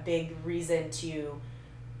wasn't a big reason to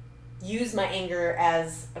use my anger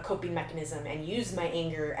as a coping mechanism and use my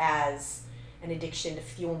anger as an addiction to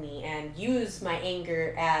fuel me and use my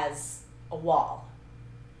anger as a wall.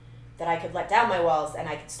 That I could let down my walls and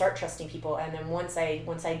I could start trusting people. And then once I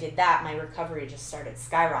did that, my recovery just started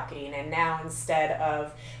skyrocketing. And now instead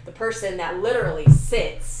of the person that literally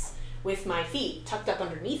sits with my feet tucked up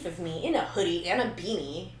underneath of me in a hoodie and a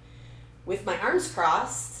beanie with my arms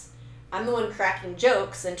crossed, I'm the one cracking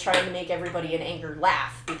jokes and trying to make everybody in anger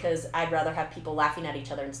laugh because I'd rather have people laughing at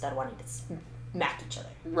each other instead of wanting to smack each other.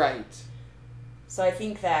 Right. So I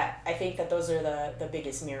think that those are the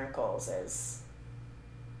biggest miracles is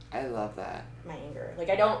I love that. my anger. Like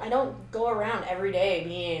I don't go around every day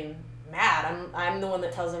being mad. I'm the one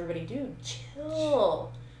that tells everybody, dude,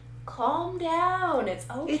 chill. Calm down. It's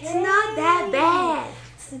okay. It's not that bad.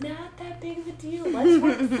 It's not that big of a deal. Let's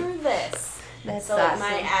work through this. That's so awesome.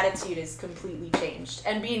 my attitude is completely changed.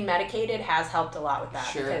 And being medicated has helped a lot with that.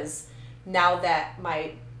 Sure. Because now that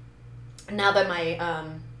my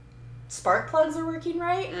spark plugs are working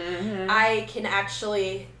right, I can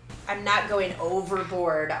actually, I'm not going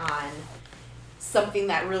overboard on something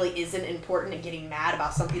that really isn't important and getting mad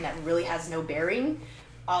about something that really has no bearing,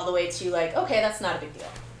 all the way to like, okay, that's not a big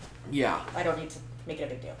deal. Yeah. I don't need to make it a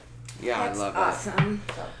big deal. Yeah, That's I love awesome.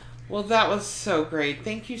 So. Well, that was so great.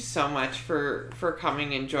 Thank you so much for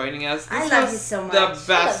coming and joining us. This I love was you so much. the I love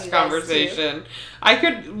best you guys, conversation.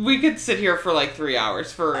 We could sit here for like 3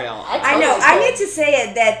 hours for real. I know. I need to say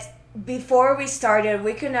it that before we started,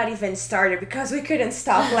 we could not even start it because we couldn't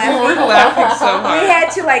stop laughing. We're laughing so hard. We had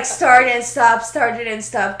to like start and stop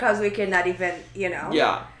because we could not even,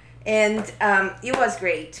 Yeah. And it was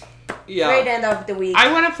great. Yeah. Great end of the week.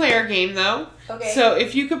 I want to play our game though. Okay. So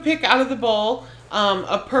if you could pick out of the bowl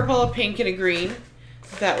a purple, a pink, and a green,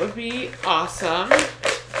 that would be awesome.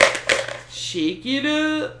 Shake it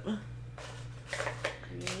up.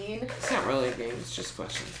 Green. It's not really a game. It's just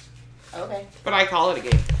questions. Okay. But I call it a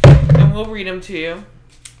game. And we'll read them to you.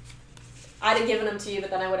 I'd have given them to you, but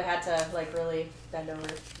then I would have had to like really bend over,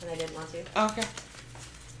 and I didn't want to. Okay.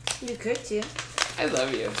 You could too. I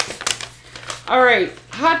love you. All right.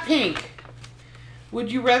 Hot pink.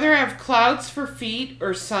 Would you rather have clouds for feet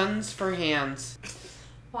or suns for hands?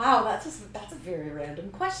 Wow, that's a very random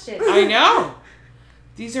question. I know.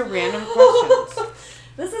 These are random questions.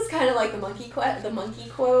 This is kind of like the monkey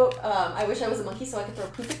quote. I wish I was a monkey so I could throw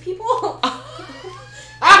poop at people.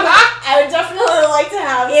 I would definitely like to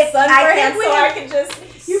have sun for hands so I could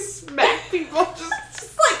just you smack people.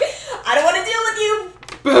 Just like, I don't want to deal with you.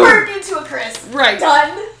 Boom. Burned you to a crisp. Right.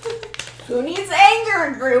 Done. Who needs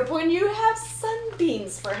anger group when you have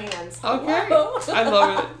sunbeams for hands? Okay. Hello? I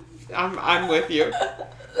love it. I'm with you.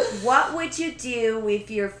 What would you do with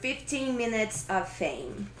your 15 minutes of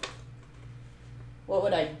fame? What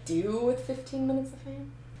would I do with 15 minutes of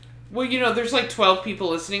fame? Well, there's like 12 people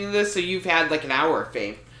listening to this, so you've had like an hour of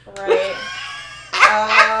fame. Right.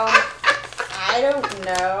 I don't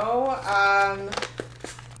know.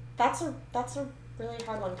 That's a really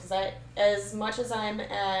hard one because as much as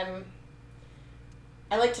I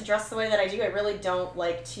like to dress the way that I do, I really don't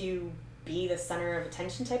like to be the center of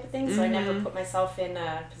attention type of thing. So I never put myself in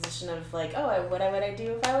a position of like, oh, what would I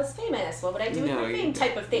do if I was famous? What would I do with my fame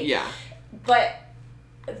type of thing? Yeah. But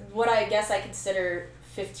what I guess I consider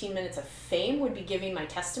 15 minutes of fame would be giving my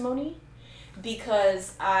testimony,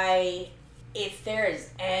 because if there is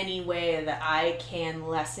any way that I can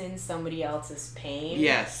lessen somebody else's pain,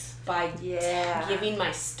 Yes. by giving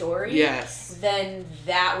my story, Yes. then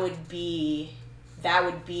that would be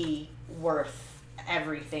worth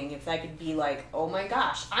everything. If I could be like, oh my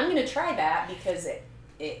gosh, I'm gonna try that because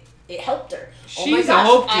it helped her. She's a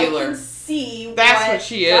hope dealer. I can see that's what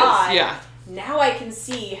she is. Yeah. Now I can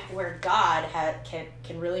see where God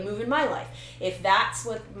can really move in my life. If that's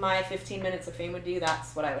what my 15 minutes of fame would do,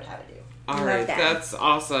 that's what I would have to do. All right, that's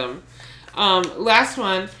awesome. Last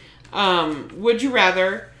one. Would you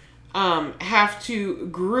rather have to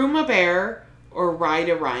groom a bear or ride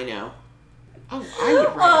a rhino? Oh, I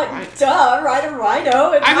would ride a rhino. Duh, ride a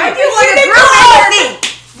rhino. I do want to groom anything.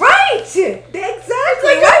 Right. Exactly.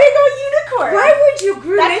 Like riding a unicorn. Why would you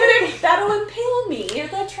groom anything? That'll impale me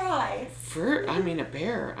if I try. A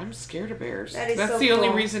bear. I'm scared of bears. That is That's so the only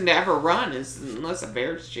cool. reason to ever run is unless a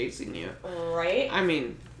bear's chasing you. Right? I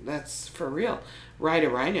mean, that's for real. Ride a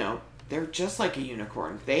rhino. They're just like a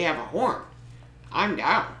unicorn. They have a horn. I'm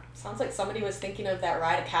down. Sounds like somebody was thinking of that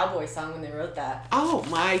Ride a Cowboy song when they wrote that. Oh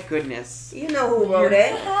my goodness. You know who wrote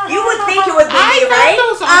it. You would think it would be me, right?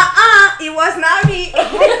 It was not me.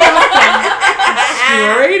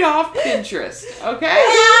 Straight off Pinterest, okay?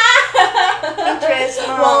 Pinterest,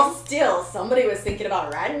 Mom. Well, still, somebody was thinking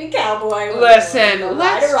about riding a cowboy. Listen,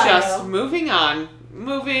 let's just moving on.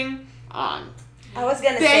 I was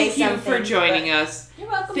going to say Thank something. you for joining us. You're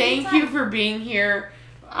welcome. Thank you for being here.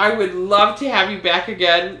 I would love to have you back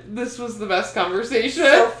again. This was the best conversation.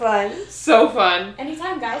 So fun.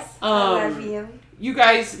 Anytime, guys. I love you. You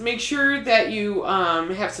guys, make sure that you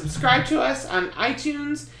have subscribed to us on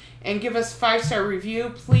iTunes and give us 5-star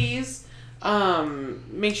review, please.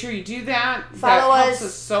 Make sure you do that. Follow that helps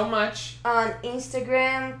us so much. On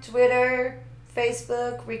Instagram, Twitter,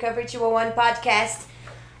 Facebook, Recovery 201 Podcast.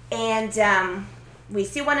 And we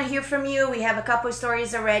still want to hear from you. We have a couple of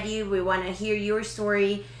stories already. We want to hear your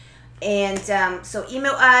story. And so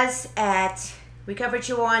email us at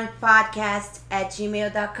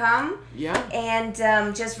recovery201podcast@gmail.com. Yeah. And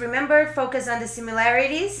just remember, focus on the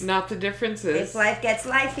similarities. Not the differences. If life gets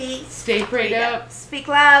lifey. Stay prayed up. Speak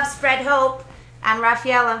love, spread hope. I'm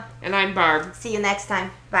Rafaela. And I'm Barb. See you next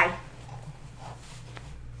time. Bye.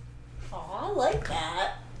 Aw, I like that.